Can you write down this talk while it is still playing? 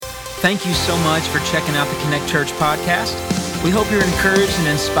Thank you so much for checking out the Connect Church podcast. We hope you're encouraged and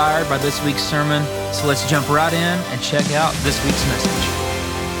inspired by this week's sermon. So let's jump right in and check out this week's message.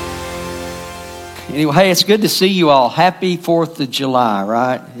 Anyway, hey, it's good to see you all. Happy 4th of July,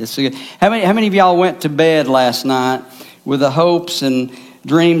 right? It's good. How many of y'all went to bed last night with the hopes and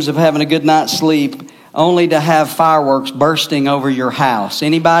dreams of having a good night's sleep, only to have fireworks bursting over your house?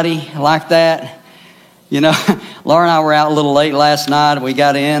 Anybody like that? You know, Laura and I were out a little late last night. We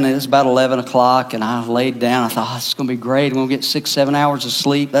got in, and it was about 11 o'clock, and I laid down. I thought, this is going to be great. We'll get 6-7 hours of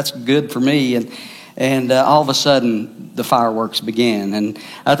sleep. That's good for me. And all of a sudden, the fireworks began. And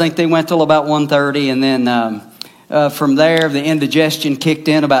I think they went till about 1:30, and then from there, the indigestion kicked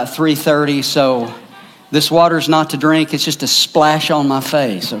in about 3:30. So this water's not to drink. It's just a splash on my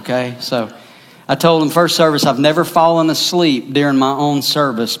face, okay? So I told them first service, I've never fallen asleep during my own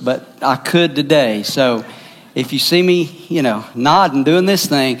service, but I could today. So if you see me, nodding, doing this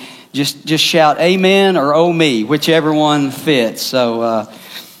thing, just shout amen or oh me, whichever one fits. So,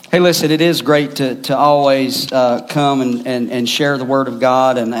 hey, listen, it is great to always come and share the Word of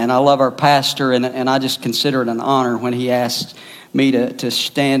God. And I love our pastor, and I just consider it an honor when he asks me to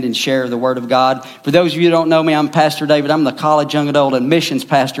stand and share the Word of God. For those of you who don't know me, I'm Pastor David. I'm the college, young adult, and missions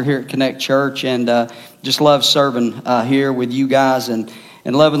pastor here at Connect Church, and just love serving here with you guys and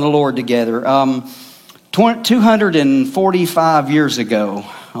loving the Lord together. 245 years ago,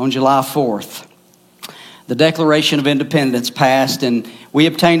 on July 4th, the Declaration of Independence passed, and we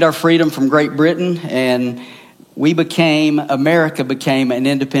obtained our freedom from Great Britain, and America became an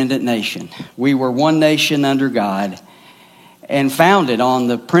independent nation. We were one nation under God, and founded on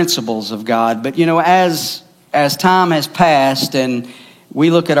the principles of God. But as time has passed and we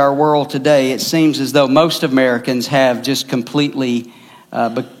look at our world today, it seems as though most Americans have just completely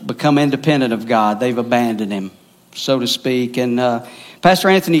become independent of God. They've abandoned Him, so to speak. And Pastor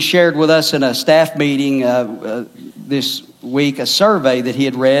Anthony shared with us in a staff meeting this week a survey that he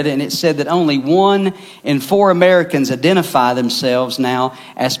had read, and it said that only 1 in 4 Americans identify themselves now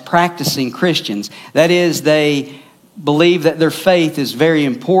as practicing Christians. That is, they believe that their faith is very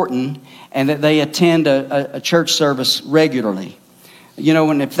important and that they attend a church service regularly.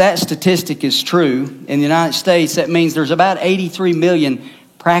 And if that statistic is true in the United States, that means there's about 83 million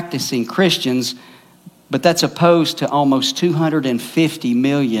practicing Christians, but that's opposed to almost 250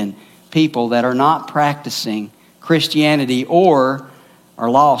 million people that are not practicing Christianity or are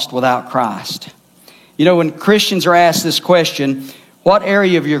lost without Christ. When Christians are asked this question, what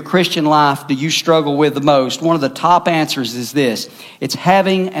area of your Christian life do you struggle with the most? One of the top answers is this. It's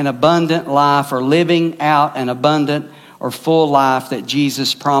having an abundant life or living out an abundant or full life that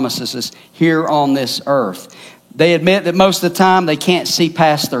Jesus promises us here on this earth. They admit that most of the time they can't see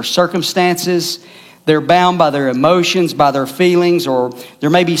past their circumstances. They're bound by their emotions, by their feelings, or there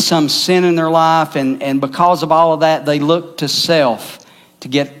may be some sin in their life. And because of all of that, they look to self to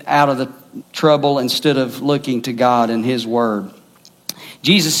get out of the trouble instead of looking to God and His Word.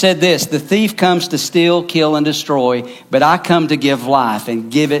 Jesus said this, the thief comes to steal, kill, and destroy, but I come to give life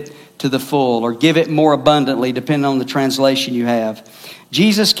and give it to the full, or give it more abundantly, depending on the translation you have.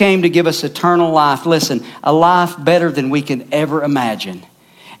 Jesus came to give us eternal life. Listen, a life better than we can ever imagine.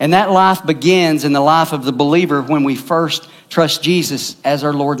 And that life begins in the life of the believer when we first trust Jesus as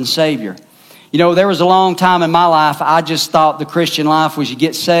our Lord and Savior. There was a long time in my life, I just thought the Christian life was you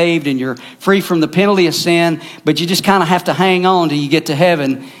get saved and you're free from the penalty of sin, but you just kind of have to hang on till you get to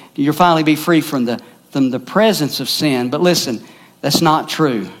heaven. You'll finally be free from the presence of sin. But listen, that's not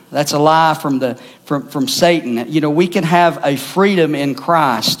true. That's a lie from Satan. We can have a freedom in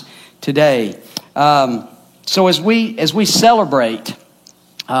Christ today. So as we celebrate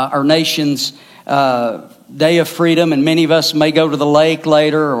our nation's Day of Freedom, and many of us may go to the lake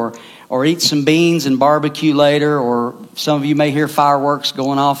later or eat some beans and barbecue later, or some of you may hear fireworks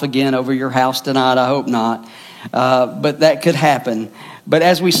going off again over your house tonight. I hope not. But that could happen. But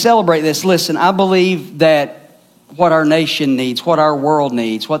as we celebrate this, listen, I believe that what our nation needs, what our world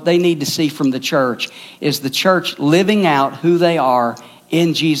needs, what they need to see from the church is the church living out who they are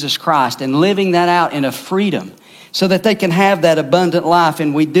in Jesus Christ and living that out in a freedom so that they can have that abundant life.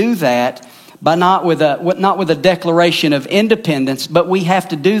 And we do that by not with a declaration of independence, but we have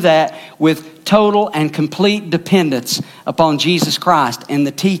to do that with total and complete dependence upon Jesus Christ and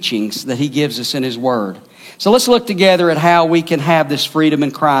the teachings that He gives us in His Word. So let's look together at how we can have this freedom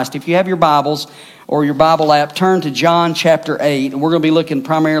in Christ. If you have your Bibles or your Bible app, turn to John chapter 8, and we're going to be looking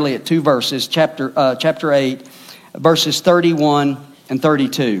primarily at 2 verses, chapter 8, verses 31 and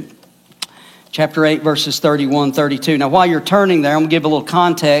 32. Chapter 8, verses 31, 32. Now, while you're turning there, I'm going to give a little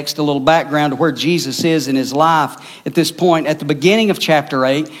context, a little background to where Jesus is in his life at this point. At the beginning of chapter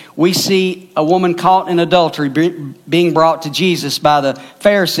 8, we see a woman caught in adultery being brought to Jesus by the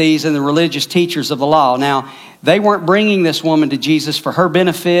Pharisees and the religious teachers of the law. Now, they weren't bringing this woman to Jesus for her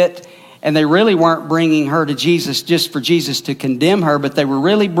benefit, and they really weren't bringing her to Jesus just for Jesus to condemn her, but they were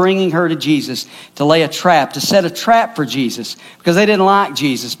really bringing her to Jesus to lay a trap, to set a trap for Jesus, because they didn't like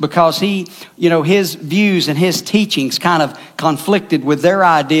Jesus, because his views and his teachings kind of conflicted with their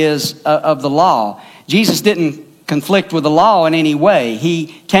ideas of the law. Jesus didn't conflict with the law in any way. He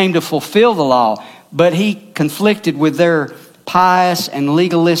came to fulfill the law, but he conflicted with their pious and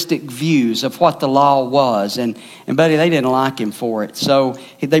legalistic views of what the law was. And buddy, they didn't like him for it. So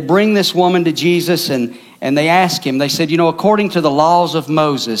they bring this woman to Jesus and they ask him, they said, according to the laws of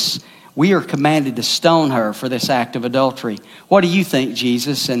Moses, we are commanded to stone her for this act of adultery. What do you think,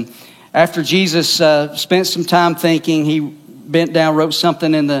 Jesus? And after Jesus spent some time thinking, he bent down, wrote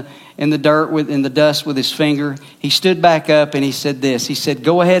something in the dirt, in the dust with his finger. He stood back up and he said this. He said,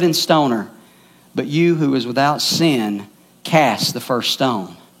 "Go ahead and stone her, but you who is without sin, cast the first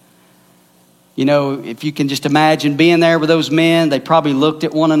stone." If you can just imagine being there with those men, they probably looked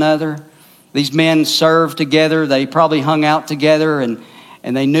at one another. These men served together. They probably hung out together and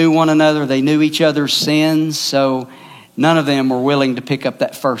they knew one another. They knew each other's sins. So none of them were willing to pick up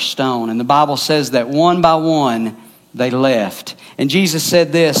that first stone. And the Bible says that one by one they left. And Jesus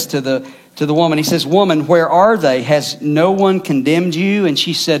said this to the woman. He says, "Woman, where are they? Has no one condemned you?" And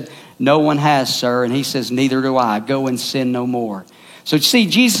she said, "No one has, sir." And he says, "Neither do I. Go and sin no more." So you see,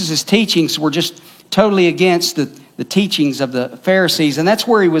 Jesus' teachings were just totally against the teachings of the Pharisees. And that's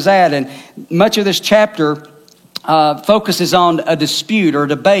where he was at. And much of this chapter focuses on a dispute or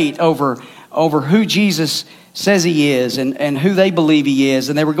debate over who Jesus says he is and who they believe he is.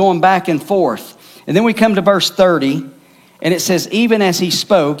 And they were going back and forth. And then we come to verse 30. And it says, even as he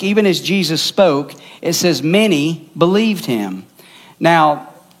spoke, even as Jesus spoke, it says many believed him. Now,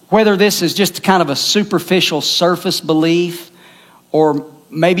 whether this is just kind of a superficial surface belief, or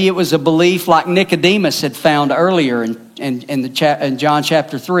maybe it was a belief like Nicodemus had found earlier in John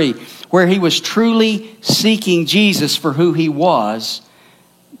chapter 3, where he was truly seeking Jesus for who he was.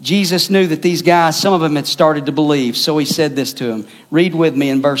 Jesus knew that these guys, some of them had started to believe. So he said this to them. Read with me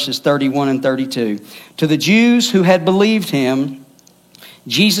in verses 31 and 32. To the Jews who had believed him,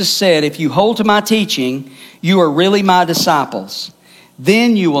 Jesus said, "If you hold to my teaching, you are really my disciples.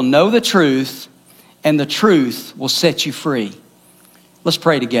 Then you will know the truth, and the truth will set you free." Let's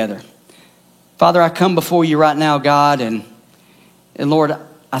pray together. Father, I come before you right now, God, and Lord,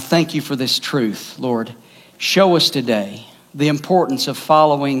 I thank you for this truth, Lord. Show us today the importance of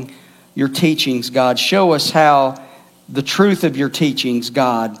following your teachings, God. Show us how the truth of your teachings,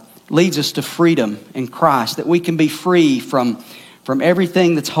 God, leads us to freedom in Christ, that we can be free from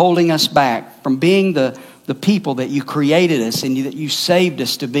everything that's holding us back, from being the people that you created us and that you saved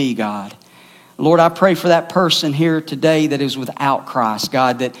us to be, God. Lord, I pray for that person here today that is without Christ,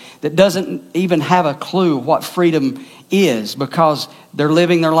 God, that doesn't even have a clue what freedom is because they're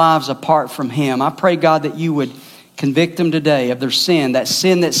living their lives apart from him. I pray, God, that you would convict them today of their sin, that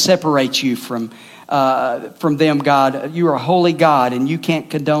sin that separates you from them, God. You are a holy God and you can't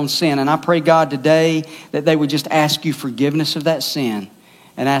condone sin. And I pray, God, today that they would just ask you forgiveness of that sin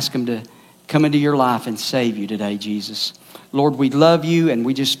and ask him to come into your life and save you today, Jesus. Lord, we love you and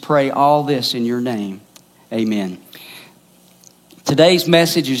we just pray all this in your name. Amen. Today's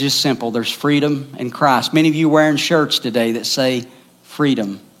message is just simple. There's freedom in Christ. Many of you wearing shirts today that say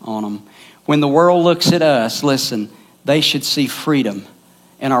freedom on them. When the world looks at us, listen, they should see freedom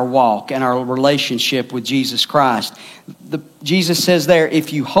in our walk and our relationship with Jesus Christ. Jesus says there,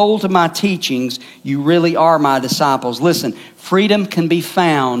 if you hold to my teachings, you really are my disciples. Listen, freedom can be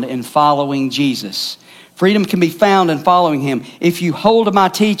found in following Jesus. Freedom can be found in following him. If you hold to my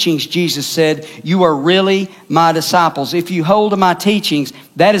teachings, Jesus said, you are really my disciples. If you hold to my teachings,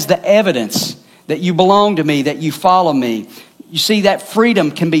 that is the evidence that you belong to me, that you follow me. You see, that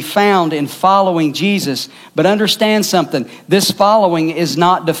freedom can be found in following Jesus. But understand something. This following is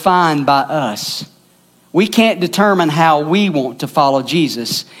not defined by us. We can't determine how we want to follow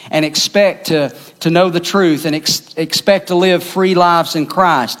Jesus and expect to know the truth and expect to live free lives in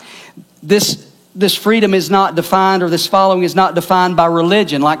Christ. This freedom is not defined, or this following is not defined by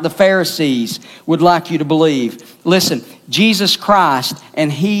religion like the Pharisees would like you to believe. Listen, Jesus Christ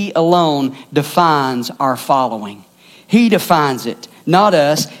and he alone defines our following. He defines it, not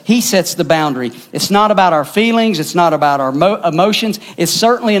us. He sets the boundary. It's not about our feelings. It's not about our emotions. It's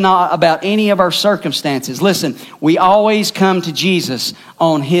certainly not about any of our circumstances. Listen, we always come to Jesus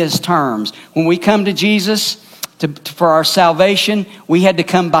on His terms. When we come to Jesus for our salvation, we had to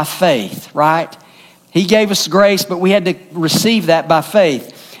come by faith, right? He gave us grace, but we had to receive that by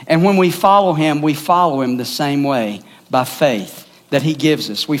faith. And when we follow Him the same way, by faith that He gives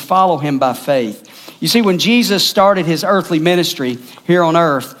us. We follow Him by faith. You see, when Jesus started His earthly ministry here on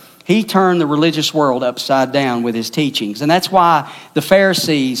earth, He turned the religious world upside down with His teachings. And that's why the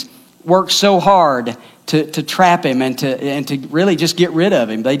Pharisees worked so hard to trap Him and to really just get rid of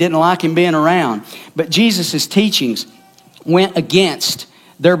Him. They didn't like Him being around. But Jesus' teachings went against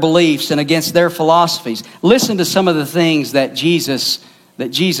their beliefs and against their philosophies. Listen to some of the things that Jesus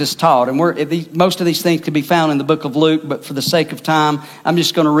taught. And most of these things can be found in the book of Luke, but for the sake of time, I'm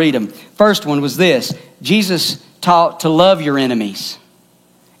just going to read them. First one was this. Jesus taught to love your enemies,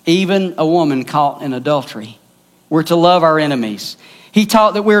 even a woman caught in adultery. We're to love our enemies. He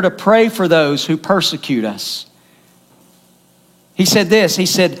taught that we're to pray for those who persecute us. He said this. He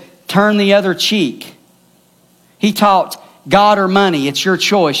said, turn the other cheek. He taught God or money. It's your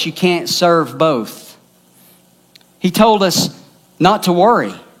choice. You can't serve both. He told us not to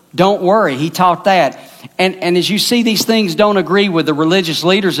worry. Don't worry. He taught that. And as you see, these things don't agree with the religious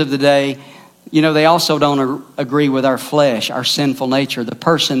leaders of the day. You know, they also don't agree with our flesh, our sinful nature, the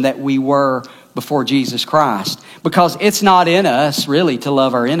person that we were before Jesus Christ. Because it's not in us, really, to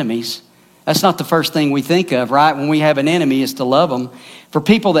love our enemies. That's not the first thing we think of, right? When we have an enemy, is to love them. For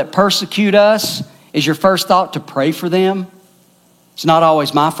people that persecute us, is your first thought to pray for them? It's not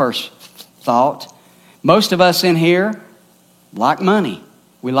always my first thought. Most of us in here like money.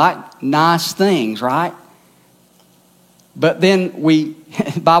 We like nice things, right? But then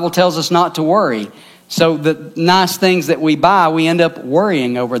the Bible tells us not to worry. So the nice things that we buy, we end up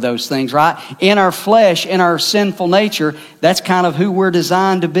worrying over those things, right? In our flesh, in our sinful nature, that's kind of who we're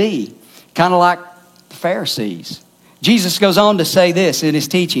designed to be. Kind of like the Pharisees. Jesus goes on to say this in His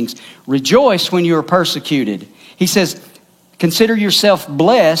teachings. Rejoice when you are persecuted. He says, consider yourself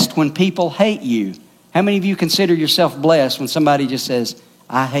blessed when people hate you. How many of you consider yourself blessed when somebody just says,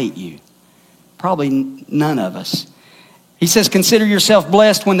 I hate you? Probably none of us. He says, consider yourself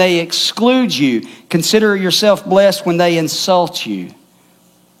blessed when they exclude you. Consider yourself blessed when they insult you.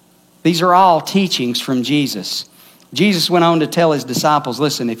 These are all teachings from Jesus. Jesus went on to tell His disciples,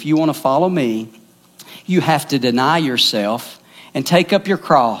 listen, if you want to follow me, you have to deny yourself and take up your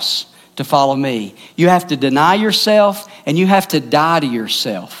cross to follow me. You have to deny yourself and you have to die to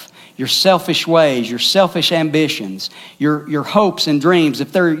yourself. Your selfish ways, your selfish ambitions, your hopes and dreams,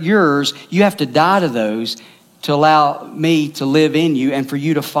 if they're yours, you have to die to those to allow me to live in you and for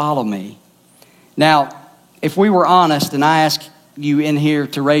you to follow me. Now, if we were honest, and I ask you in here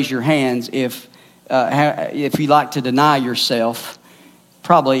to raise your hands if you like to deny yourself,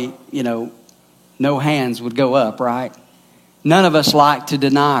 probably, no hands would go up, right? None of us like to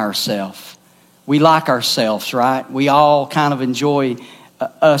deny ourselves. We like ourselves, right? We all kind of enjoy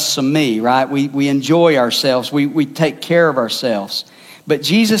us some me, right? We enjoy ourselves. We take care of ourselves. But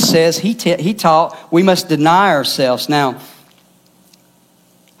Jesus says, He taught we must deny ourselves. Now,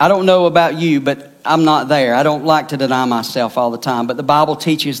 I don't know about you, but I'm not there. I don't like to deny myself all the time, but the Bible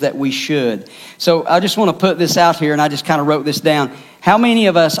teaches that we should. So I just want to put this out here, and I just kind of wrote this down. How many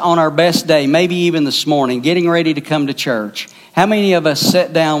of us on our best day, maybe even this morning, getting ready to come to church, how many of us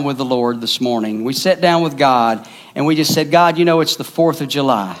sat down with the Lord this morning? We sat down with God, and we just said, God, it's the 4th of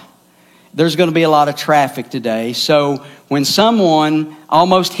July. There's going to be a lot of traffic today. So when someone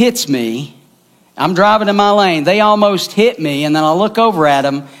almost hits me, I'm driving in my lane, they almost hit me, and then I look over at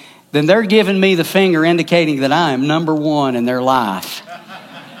them, then they're giving me the finger indicating that I am number one in their life.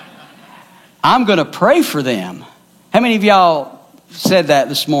 I'm going to pray for them. How many of y'all said that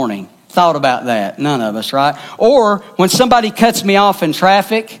this morning? Thought about that? None of us, right? Or when somebody cuts me off in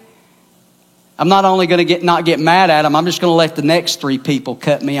traffic, I'm not only going to not get mad at them, I'm just going to let the next 3 people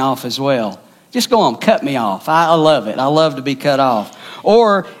cut me off as well. Just go on, cut me off. I love it. I love to be cut off.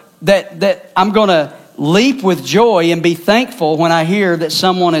 Or that I'm going to leap with joy and be thankful when I hear that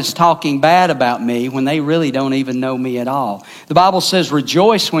someone is talking bad about me when they really don't even know me at all. The Bible says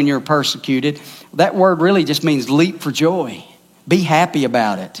rejoice when you're persecuted. That word really just means leap for joy. Be happy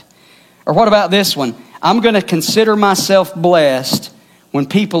about it. Or what about this one? I'm going to consider myself blessed when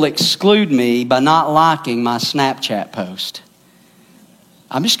people exclude me by not liking my Snapchat post.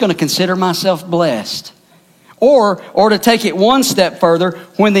 I'm just going to consider myself blessed. Or to take it one step further,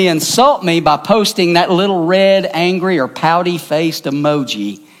 when they insult me by posting that little red, angry, or pouty-faced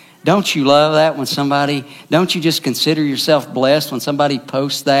emoji Don't you love that when somebody, don't you just consider yourself blessed when somebody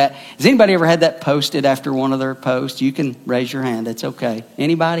posts that? Has anybody ever had that posted after one of their posts? You can raise your hand. It's okay.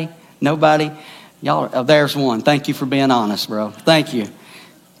 Anybody? Nobody? Y'all, oh, there's one. Thank you for being honest, bro. Thank you.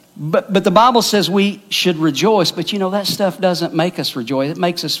 But the Bible says we should rejoice, but that stuff doesn't make us rejoice. It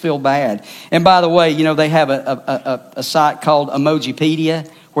makes us feel bad. And by the way, they have a site called Emojipedia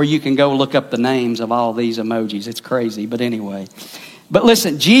where you can go look up the names of all these emojis. It's crazy, but anyway. But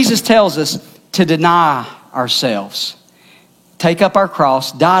listen, Jesus tells us to deny ourselves, take up our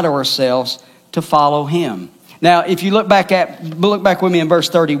cross, die to ourselves to follow Him. Now, if you look back with me in verse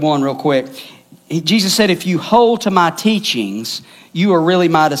 31 real quick. Jesus said, if you hold to my teachings, you are really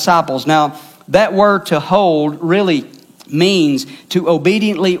my disciples. Now, that word to hold really means to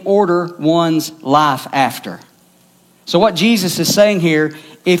obediently order one's life after. So what Jesus is saying here,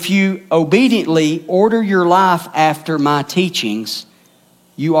 if you obediently order your life after my teachings,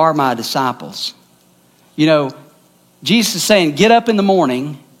 you are my disciples. Jesus is saying, get up in the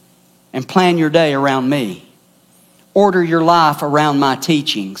morning and plan your day around me. Order your life around my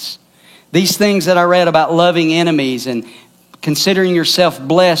teachings. These things that I read about loving enemies and considering yourself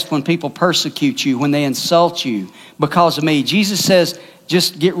blessed when people persecute you, when they insult you because of me. Jesus says,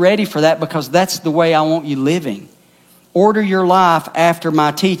 just get ready for that because that's the way I want you living. Order your life after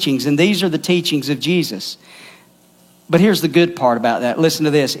my teachings. And these are the teachings of Jesus. But here's the good part about that. Listen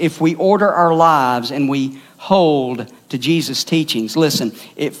to this. If we order our lives and we hold to Jesus' teachings, listen,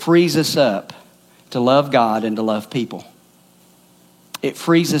 it frees us up to love God and to love people. It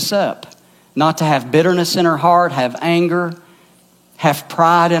frees us up not to have bitterness in our heart, have anger, have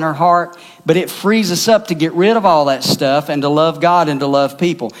pride in our heart, but it frees us up to get rid of all that stuff and to love God and to love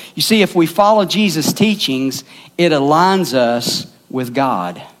people. You see, if we follow Jesus' teachings, it aligns us with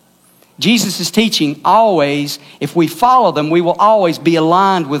God. Jesus' teaching always, if we follow them, we will always be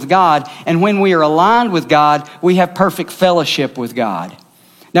aligned with God. And when we are aligned with God, we have perfect fellowship with God.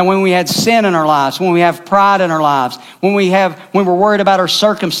 Now, when we had sin in our lives, when we have pride in our lives, when we're worried about our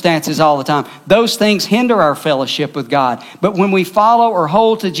circumstances all the time, those things hinder our fellowship with God. But when we follow or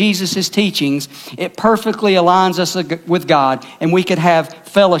hold to Jesus' teachings, it perfectly aligns us with God, and we could have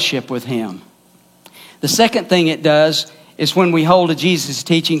fellowship with Him. The second thing it does is when we hold to Jesus'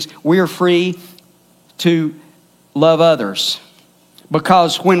 teachings, we are free to love others.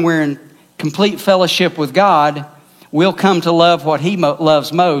 Because when we're in complete fellowship with God, we'll come to love what He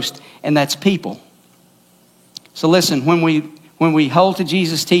loves most, and that's people. So listen, when we hold to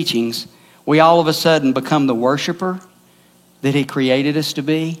Jesus' teachings, we all of a sudden become the worshiper that He created us to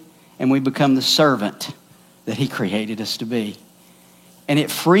be, and we become the servant that He created us to be. And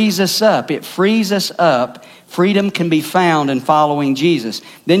it frees us up. It frees us up. Freedom can be found in following Jesus.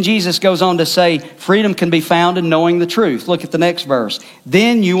 Then Jesus goes on to say, freedom can be found in knowing the truth. Look at the next verse.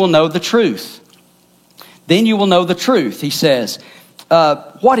 Then you will know the truth. Then you will know the truth, He says.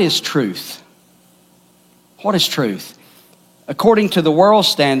 What is truth? What is truth? According to the world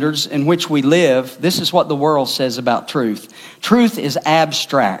standards in which we live, this is what the world says about truth. Truth is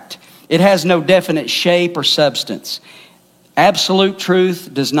abstract. It has no definite shape or substance. Absolute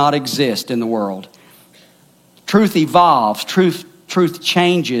truth does not exist in the world. Truth evolves. Truth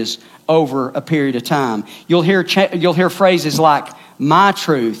changes over a period of time. You'll hear phrases like my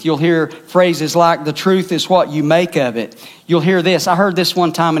truth. You'll hear phrases like the truth is what you make of it. You'll hear this. I heard this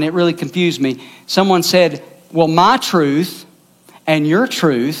one time and it really confused me. Someone said, well, my truth and your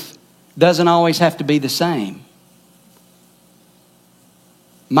truth doesn't always have to be the same.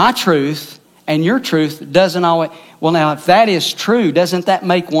 My truth and your truth doesn't always... Well, now, if that is true, doesn't that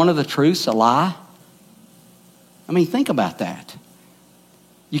make one of the truths a lie? I mean, think about that.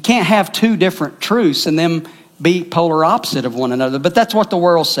 You can't have two different truths and them be polar opposite of one another. But that's what the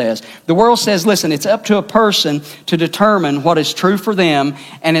world says. The world says, listen, it's up to a person to determine what is true for them.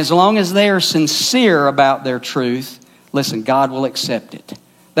 And as long as they are sincere about their truth, listen, God will accept it.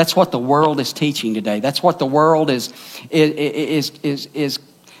 That's what the world is teaching today. That's what the world is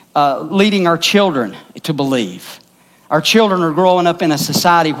leading our children to believe. Our children are growing up in a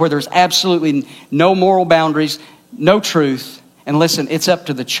society where there's absolutely no moral boundaries, no truth. And listen, it's up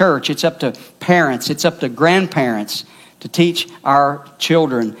to the church, it's up to parents, it's up to grandparents to teach our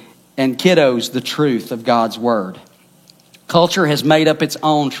children and kiddos the truth of God's Word. Culture has made up its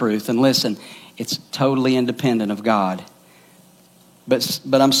own truth, and listen, it's totally independent of God.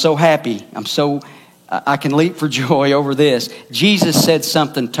 But I'm so happy, I can leap for joy over this. Jesus said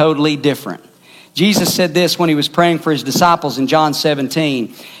something totally different. Jesus said this when He was praying for His disciples in John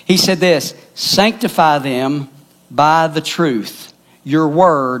 17. He said this, sanctify them by the truth. Your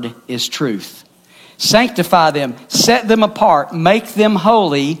word is truth. Sanctify them, set them apart, make them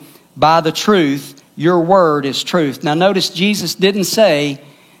holy by the truth. Your word is truth. Now notice Jesus didn't say,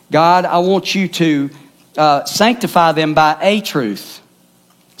 God, I want you to sanctify them by a truth.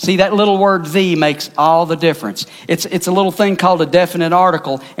 See, that little word "the" makes all the difference. It's a little thing called a definite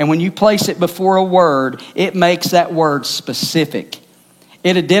article, and when you place it before a word, it makes that word specific.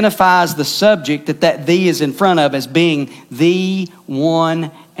 It identifies the subject that "the" is in front of as being the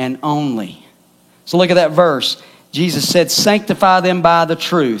one and only. So look at that verse. Jesus said, sanctify them by the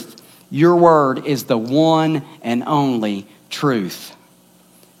truth. Your word is the one and only truth.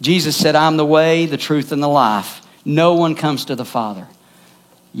 Jesus said, I'm the way, the truth, and the life. No one comes to the Father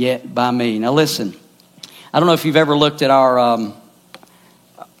yet by me. Now listen, I don't know if you've ever looked at our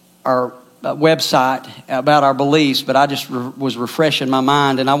website about our beliefs, but I just was refreshing my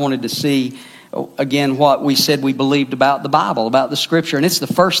mind, and I wanted to see again what we said we believed about the Bible, about the Scripture, and it's the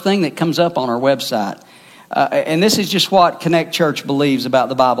first thing that comes up on our website. And this is just what Connect Church believes about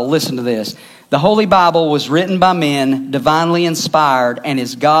the Bible. Listen to this. The Holy Bible was written by men, divinely inspired, and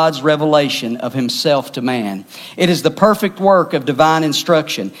is God's revelation of Himself to man. It is the perfect work of divine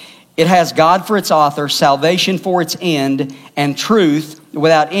instruction. It has God for its author, salvation for its end, and truth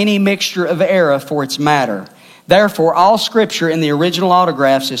without any mixture of error for its matter. Therefore, all Scripture in the original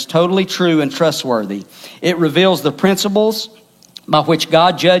autographs is totally true and trustworthy. It reveals the principles by which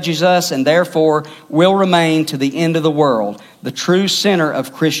God judges us and therefore will remain to the end of the world, the true center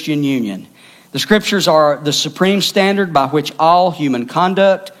of Christian union. The Scriptures are the supreme standard by which all human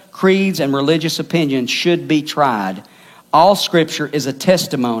conduct, creeds, and religious opinions should be tried. All Scripture is a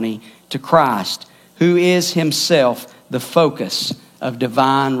testimony to Christ, who is Himself the focus of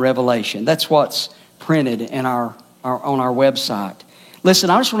divine revelation. That's what's printed in on our website. Listen,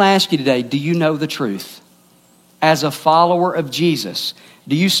 I just want to ask you today, do you know the truth? As a follower of Jesus,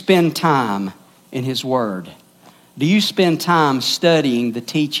 do you spend time in His Word? Do you spend time studying the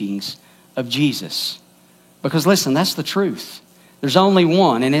teachings of Jesus? Because listen, that's the truth. There's only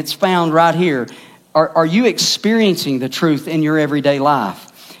one, and it's found right here. Are you experiencing the truth in your everyday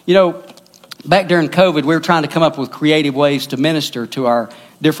life? You know, back during COVID, we were trying to come up with creative ways to minister to our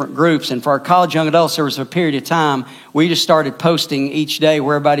different groups. And for our college young adults, there was a period of time we just started posting each day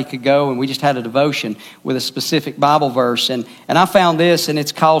where everybody could go, and we just had a devotion with a specific Bible verse. And I found this, and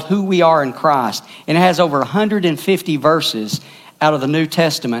it's called Who We Are in Christ. And it has over 150 verses out of the New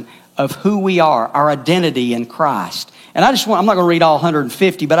Testament of who we are, our identity in Christ. And I'm not going to read all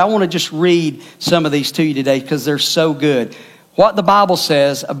 150, but I want to just read some of these to you today because they're so good. What the Bible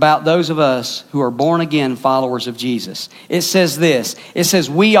says about those of us who are born again followers of Jesus. It says this. It says,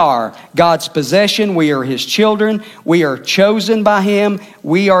 we are God's possession. We are His children. We are chosen by Him.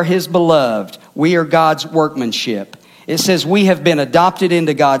 We are His beloved. We are God's workmanship. It says we have been adopted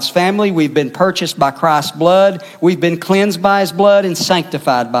into God's family. We've been purchased by Christ's blood. We've been cleansed by His blood and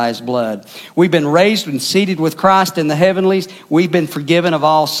sanctified by His blood. We've been raised and seated with Christ in the heavenlies. We've been forgiven of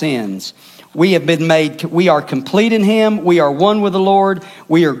all sins. We are complete in Him. We are one with the Lord.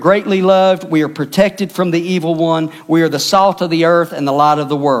 We are greatly loved. We are protected from the evil one. We are the salt of the earth and the light of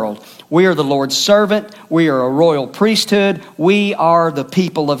the world. We are the Lord's servant. We are a royal priesthood. We are the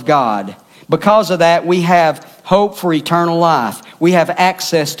people of God. Because of that, we have hope for eternal life. We have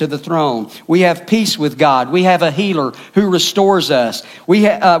access to the throne. We have peace with God. We have a healer who restores us. We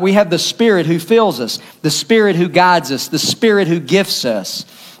have the Spirit who fills us, the Spirit who guides us, the Spirit who gifts us.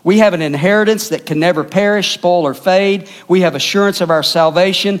 We have an inheritance that can never perish, spoil, or fade. We have assurance of our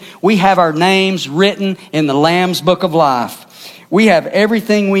salvation. We have our names written in the Lamb's Book of Life. We have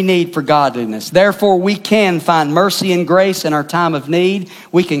everything we need for godliness. Therefore, we can find mercy and grace in our time of need.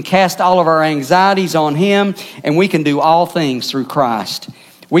 We can cast all of our anxieties on Him, and we can do all things through Christ.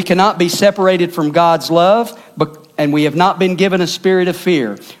 We cannot be separated from God's love, and we have not been given a spirit of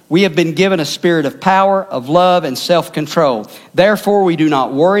fear. We have been given a spirit of power, of love, and self-control. Therefore, we do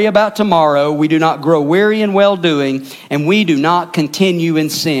not worry about tomorrow. We do not grow weary in well-doing, and we do not continue in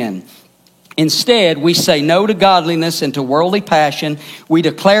sin. Instead, we say no to godliness and to worldly passion. We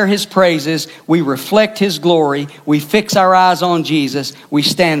declare His praises. We reflect His glory. We fix our eyes on Jesus. We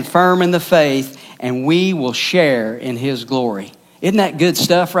stand firm in the faith, and we will share in His glory. Isn't that good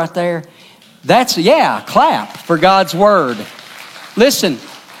stuff right there? Clap for God's Word. Listen,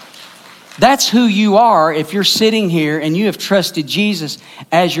 that's who you are if you're sitting here and you have trusted Jesus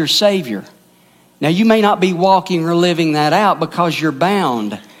as your Savior. Now, you may not be walking or living that out because you're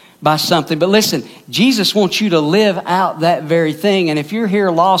bound by something. But listen, Jesus wants you to live out that very thing. And if you're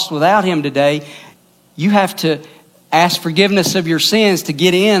here lost without Him today, you have to ask forgiveness of your sins to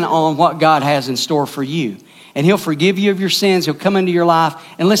get in on what God has in store for you. And He'll forgive you of your sins. He'll come into your life.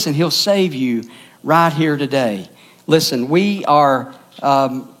 And listen, He'll save you right here today. Listen, we are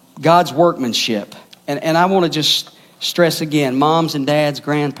God's workmanship. And I want to just stress again, moms and dads,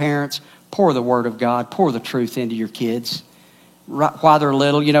 grandparents, pour the Word of God, pour the truth into your kids while they're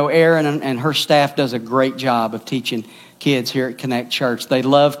little. You know, Erin and her staff does a great job of teaching kids here at Connect Church. They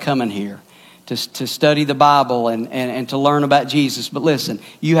love coming here to study the Bible and to learn about Jesus. But listen,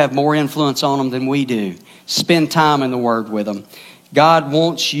 you have more influence on them than we do. Spend time in the Word with them. God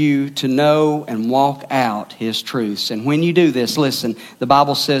wants you to know and walk out His truths. And when you do this, listen, the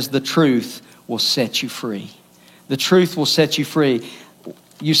Bible says the truth will set you free. The truth will set you free.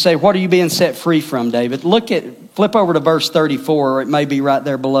 You say, what are you being set free from, David? Flip over to verse 34, or it may be right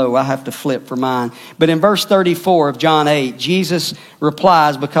there below. I have to flip for mine. But in verse 34 of John 8, Jesus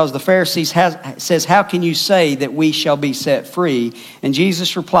replies, because the Pharisees says, how can you say that we shall be set free? And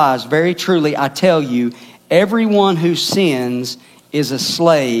Jesus replies, very truly, I tell you, everyone who sins is a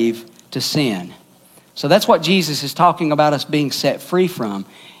slave to sin. So that's what Jesus is talking about us being set free from.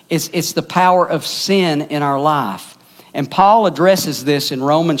 It's the power of sin in our life. And Paul addresses this in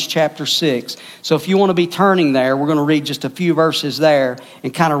Romans chapter 6. So if you want to be turning there, we're going to read just a few verses there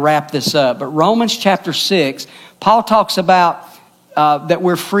and kind of wrap this up. But Romans chapter 6, Paul talks about that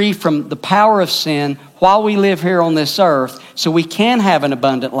we're free from the power of sin while we live here on this earth, so we can have an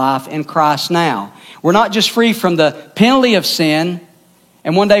abundant life in Christ now. We're not just free from the penalty of sin,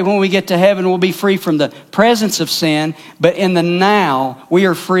 and one day when we get to heaven, we'll be free from the presence of sin. But in the now, we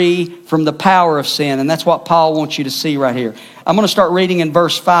are free from the power of sin. And that's what Paul wants you to see right here. I'm going to start reading in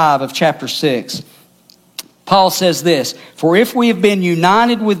verse 5 of chapter 6. Paul says this, for if we have been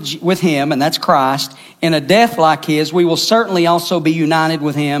united with Him, and that's Christ, in a death like His, we will certainly also be united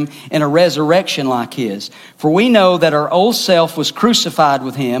with Him in a resurrection like His. For we know that our old self was crucified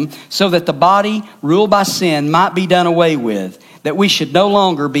with Him, so that the body ruled by sin might be done away with, that we should no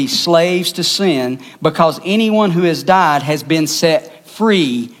longer be slaves to sin, because anyone who has died has been set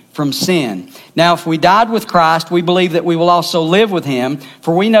free from sin. Now, if we died with Christ, we believe that we will also live with Him,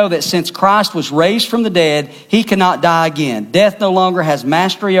 for we know that since Christ was raised from the dead, He cannot die again. Death no longer has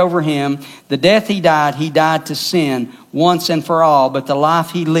mastery over Him. The death He died to sin once and for all, but the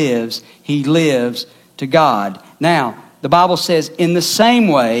life He lives to God. Now, the Bible says, in the same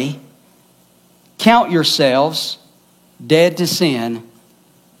way, count yourselves dead to sin,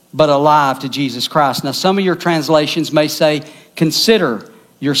 but alive to Jesus Christ. Now, some of your translations may say, consider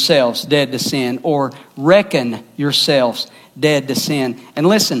yourselves dead to sin, or reckon yourselves dead to sin. And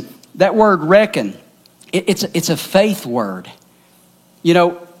listen, that word reckon, it's a faith word. You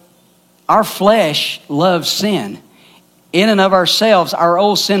know, our flesh loves sin. In and of ourselves, our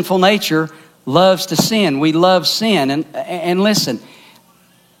old sinful nature loves to sin. We love sin. And listen,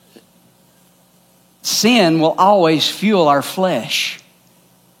 sin will always fuel our flesh.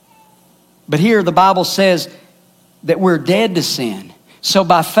 But here the Bible says that we're dead to sin. So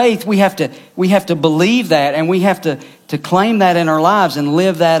by faith we have to believe that, and we have to claim that in our lives and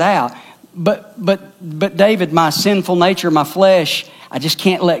live that out. But David, my sinful nature, my flesh, I just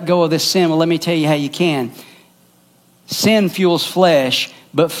can't let go of this sin. Well, let me tell you how you can. Sin fuels flesh,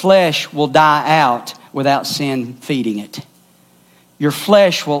 but flesh will die out without sin feeding it. Your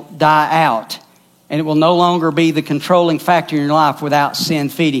flesh will die out, and it will no longer be the controlling factor in your life without sin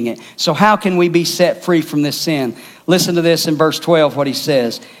feeding it. So how can we be set free from this sin? Listen to this in verse 12, what he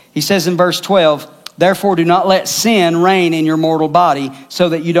says. He says in verse 12, therefore do not let sin reign in your mortal body, so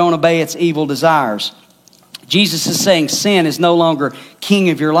that you don't obey its evil desires. Jesus is saying sin is no longer king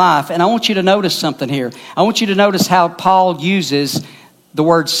of your life. And I want you to notice something here. I want you to notice how Paul uses the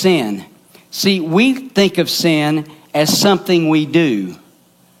word sin. See, we think of sin as something we do,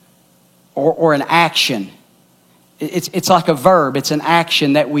 or an action. It's like a verb. It's an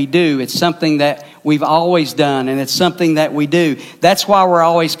action that we do. It's something that we've always done, and it's something that we do. That's why we're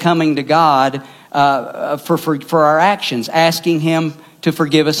always coming to God for our actions, asking Him to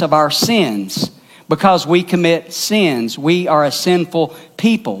forgive us of our sins, because we commit sins. We are a sinful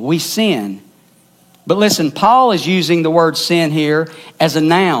people. We sin. But listen, Paul is using the word sin here as a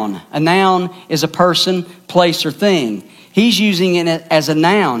noun. A noun is a person, place, or thing. He's using it as a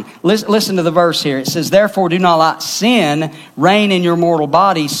noun. Listen to the verse here. It says, therefore do not let sin reign in your mortal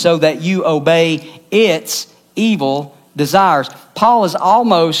body, so that you obey its evil desires. Paul is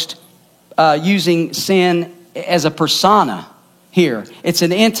almost using sin as a persona here. It's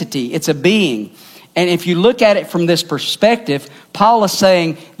an entity. It's a being. And if you look at it from this perspective, Paul is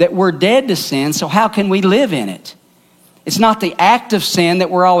saying that we're dead to sin, so how can we live in it? It's not the act of sin that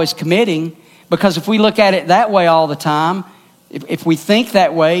we're always committing. Because if we look at it that way all the time, if we think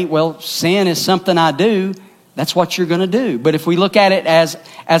that way, well, sin is something I do, that's what you're going to do. But if we look at it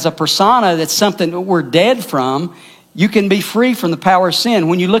as a persona, that's something that we're dead from, You can be free from the power of sin.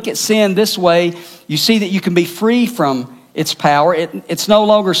 When you look at sin this way, you see that you can be free from its power. It's no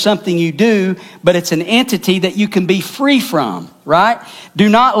longer something you do, but it's an entity that you can be free from, right? Do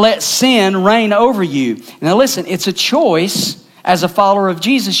not let sin reign over you. Now listen, it's a choice as a follower of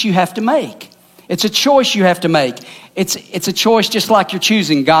Jesus you have to make. It's a choice you have to make. It's a choice just like you're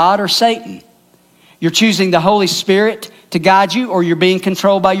choosing God or Satan. You're choosing the Holy Spirit to guide you, or you're being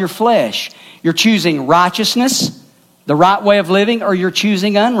controlled by your flesh. You're choosing righteousness, the right way of living, or you're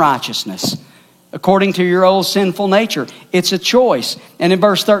choosing unrighteousness according to your old sinful nature. It's a choice. And in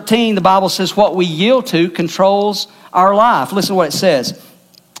verse 13, the Bible says what we yield to controls our life. Listen to what it says.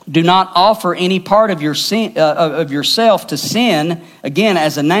 Do not offer any part of yourself to sin, again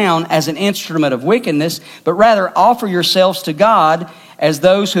as a noun, as an instrument of wickedness, but rather offer yourselves to God as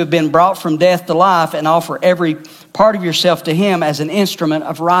those who have been brought from death to life, and offer every part of yourself to Him as an instrument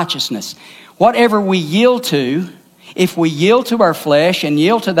of righteousness. Whatever we yield to, if we yield to our flesh and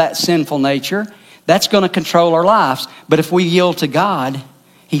yield to that sinful nature, that's going to control our lives. But if we yield to God,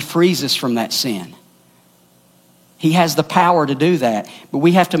 He frees us from that sin. He has the power to do that, but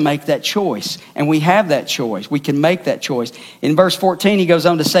we have to make that choice. And we have that choice. We can make that choice. In verse 14, he goes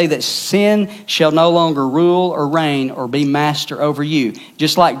on to say that sin shall no longer rule or reign or be master over you.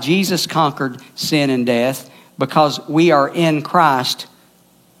 Just like Jesus conquered sin and death, because we are in Christ,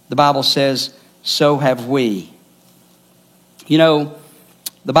 the Bible says, so have we. You know,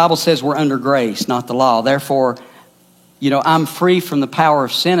 the Bible says we're under grace, not the law. Therefore, I'm free from the power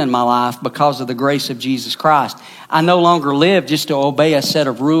of sin in my life because of the grace of Jesus Christ. I no longer live just to obey a set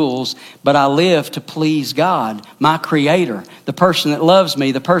of rules, but I live to please God, my Creator, the person that loves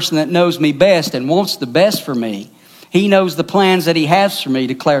me, the person that knows me best and wants the best for me. He knows the plans that He has for me,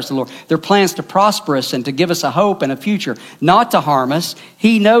 declares the Lord. They're plans to prosper us and to give us a hope and a future, not to harm us.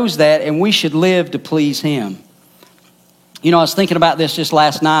 He knows that, and we should live to please Him. I was thinking about this just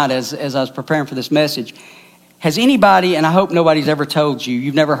last night as I was preparing for this message. Has anybody, and I hope nobody's ever told you,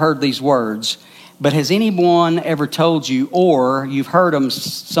 you've never heard these words, but has anyone ever told you, or you've heard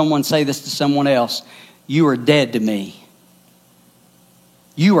someone say this to someone else, you are dead to me.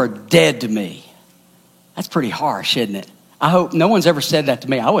 You are dead to me. That's pretty harsh, isn't it? I hope no one's ever said that to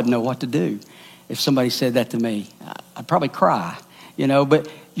me. I wouldn't know what to do if somebody said that to me. I'd probably cry, but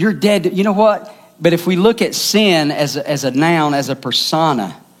you're dead. You know what? But if we look at sin as a noun, as a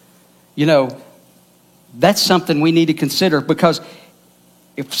persona, that's something we need to consider, because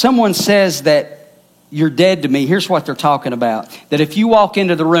if someone says that you're dead to me, here's what they're talking about. That if you walk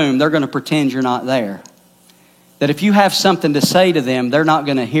into the room, they're going to pretend you're not there. That if you have something to say to them, they're not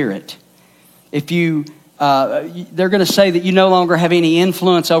going to hear it. If they're going to say that you no longer have any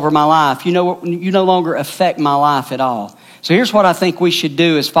influence over my life. You no longer affect my life at all. So here's what I think we should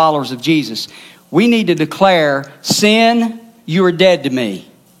do as followers of Jesus. We need to declare, sin, you are dead to me.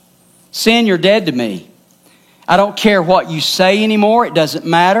 Sin, you're dead to me. I don't care what you say anymore. It doesn't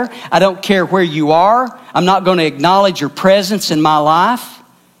matter. I don't care where you are. I'm not going to acknowledge your presence in my life.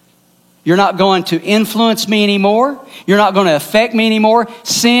 You're not going to influence me anymore. You're not going to affect me anymore.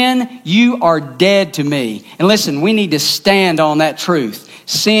 Sin, you are dead to me. And listen, we need to stand on that truth.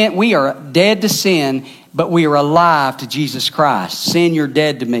 Sin, we are dead to sin, but we are alive to Jesus Christ. Sin, you're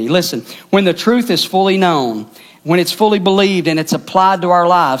dead to me. Listen, when the truth is fully known, when it's fully believed and it's applied to our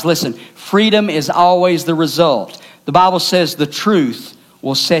lives, listen, freedom is always the result. The Bible says the truth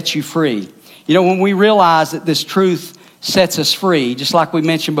will set you free. When we realize that this truth sets us free, just like we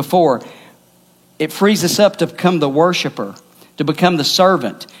mentioned before, it frees us up to become the worshiper, to become the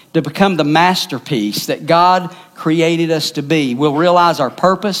servant, to become the masterpiece that God created us to be. We'll realize our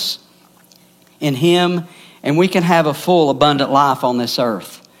purpose in Him, and we can have a full, abundant life on this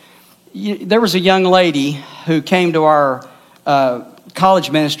earth. There was a young lady who came to our college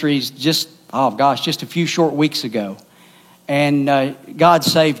ministries just a few short weeks ago. And God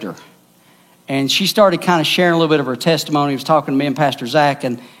saved her. And she started kind of sharing a little bit of her testimony. She was talking to me and Pastor Zach.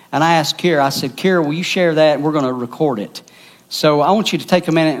 And I asked Kira, I said, Kira, will you share that? And we're going to record it. So I want you to take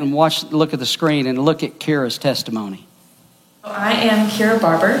a minute and look at the screen and look at Kira's testimony. I am Kira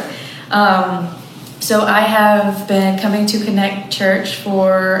Barber. So I have been coming to Connect Church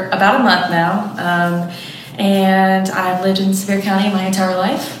for about a month now, and I've lived in Sevier County my entire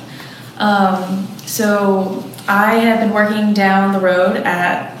life. So I have been working down the road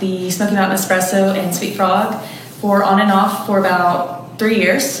at the Smoky Mountain Espresso and Sweet Frog on and off for about 3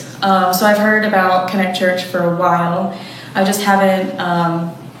 years. So I've heard about Connect Church for a while. I just haven't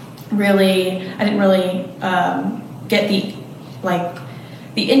I didn't really get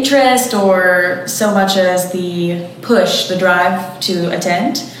the interest or so much as the push, the drive to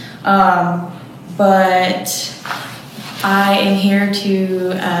attend. But I am here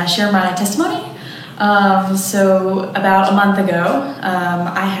to share my testimony. So about a month ago,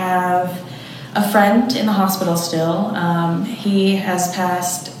 I have a friend in the hospital still. He has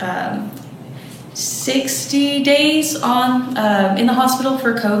passed 60 days in the hospital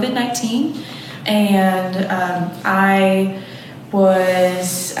for COVID-19, and I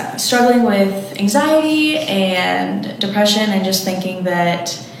was struggling with anxiety and depression and just thinking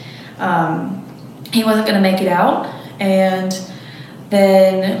that he wasn't going to make it out. And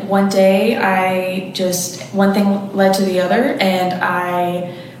then one day one thing led to the other, and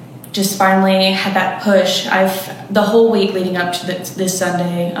I just finally had that push. The whole week leading up to this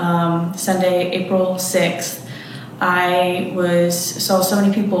Sunday, April 6th, I saw so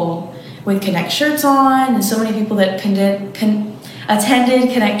many people with Connect shirts on, and so many people that attended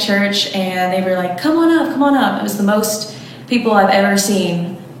Connect Church, and they were like, come on up. It was the most people I've ever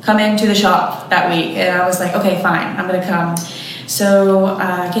seen come into the shop that week, and I was like, okay, fine, I'm gonna come. So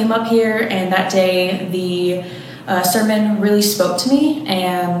I came up here, and that day the sermon really spoke to me,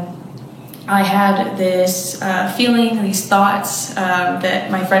 and I had this feeling, these thoughts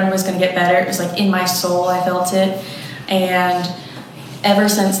that my friend was going to get better. It was like in my soul, I felt it. And ever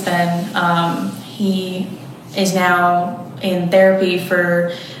since then, he is now in therapy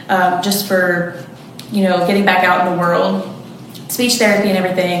for getting back out in the world, speech therapy and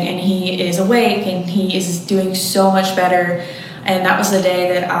everything. And he is awake, and he is doing so much better. And that was the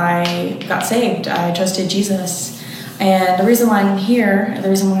day that I got saved. I trusted Jesus. And the reason why I'm here, the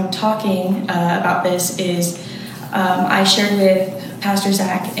reason why I'm talking about this is I shared with Pastor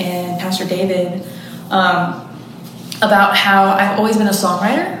Zach and Pastor David about how I've always been a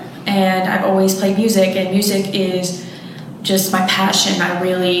songwriter, and I've always played music, and music is just my passion.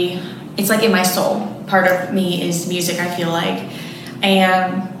 It's like in my soul. Part of me is music, I feel like.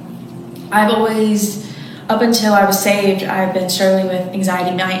 And I've always, up until I was saved, I've been struggling with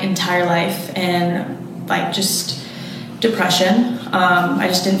anxiety my entire life, and just depression. I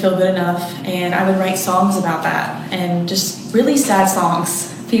just didn't feel good enough, and I would write songs about that, and just really sad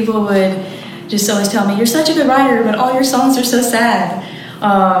songs. People would just always tell me, you're such a good writer, but all your songs are so sad.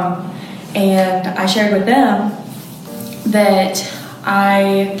 And I shared with them that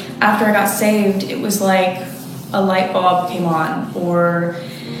after I got saved, it was like a light bulb came on, or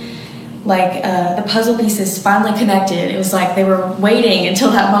like the puzzle pieces finally connected. It was like they were waiting until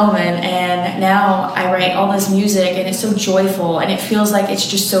that moment, and now I write all this music, and it's so joyful, and it feels like it's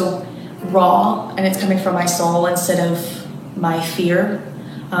just so raw, and it's coming from my soul instead of my fear,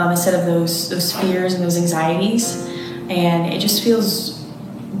 instead of those fears and those anxieties, and it just feels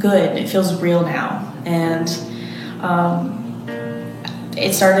good. It feels real now, and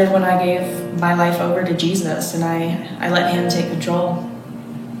it started when I gave my life over to Jesus, and I let Him take control.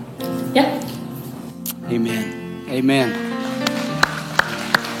 Yeah. Amen. Amen.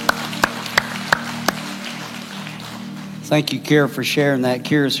 Thank you, Kira, for sharing that.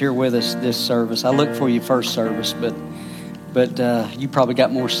 Kira's here with us this service. I looked for you first service, but you probably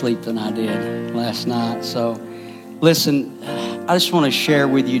got more sleep than I did last night. So, listen, I just want to share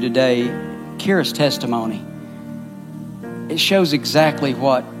with you today Kira's testimony. It shows exactly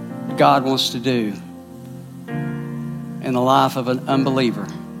what God wants to do in the life of an unbeliever.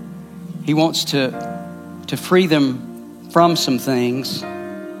 He wants to free them from some things: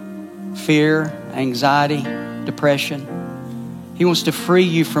 fear, anxiety, depression. He wants to free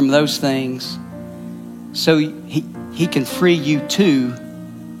you from those things so he can free you to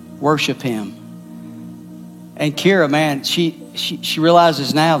worship Him. And Kira, man, she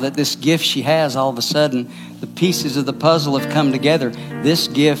realizes now that this gift she has, all of a sudden, the pieces of the puzzle have come together. This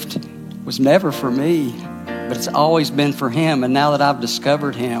gift was never for me, but it's always been for Him. And now that I've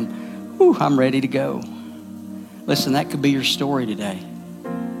discovered Him, I'm ready to go. Listen, that could be your story today.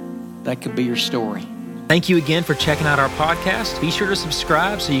 That could be your story. Thank you again for checking out our podcast. Be sure to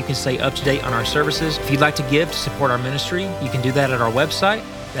subscribe so you can stay up to date on our services. If you'd like to give to support our ministry, you can do that at our website.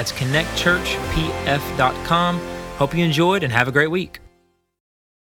 That's connectchurchpf.com. Hope you enjoyed and have a great week.